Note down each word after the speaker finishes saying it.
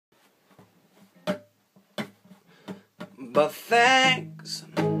But thanks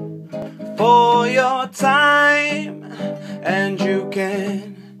for your time, and you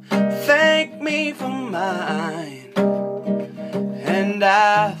can thank me for mine. And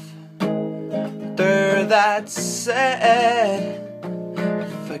after that's said,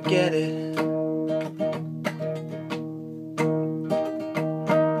 forget it.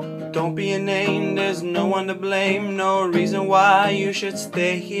 Don't be inane, there's no one to blame, no reason why you should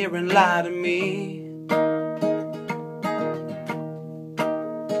stay here and lie to me.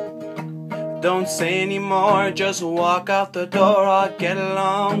 Don't say anymore, just walk out the door, I'll get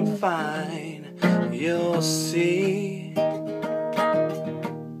along fine, you'll see.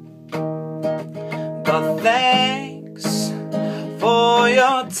 But thanks for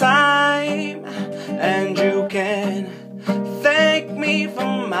your time, and you can thank me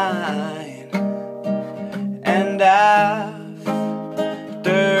for mine. And after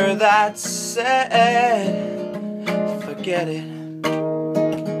that's said, forget it.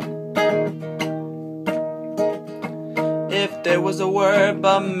 If there was a word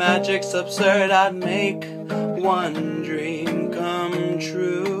but magic's absurd, I'd make one dream come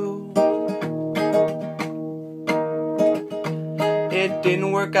true. It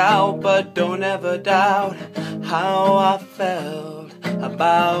didn't work out, but don't ever doubt how I felt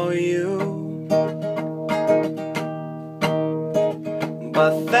about you.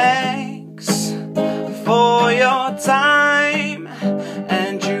 But thanks for your time,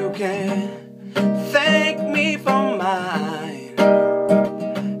 and you can thank me for mine.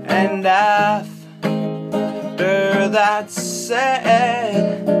 And after that's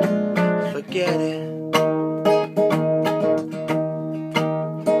said, forget it.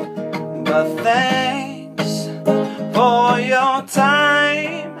 But thanks for your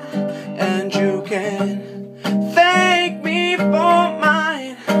time, and you can thank me for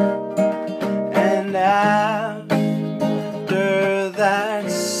mine. And after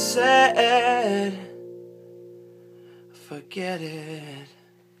that's said, forget it.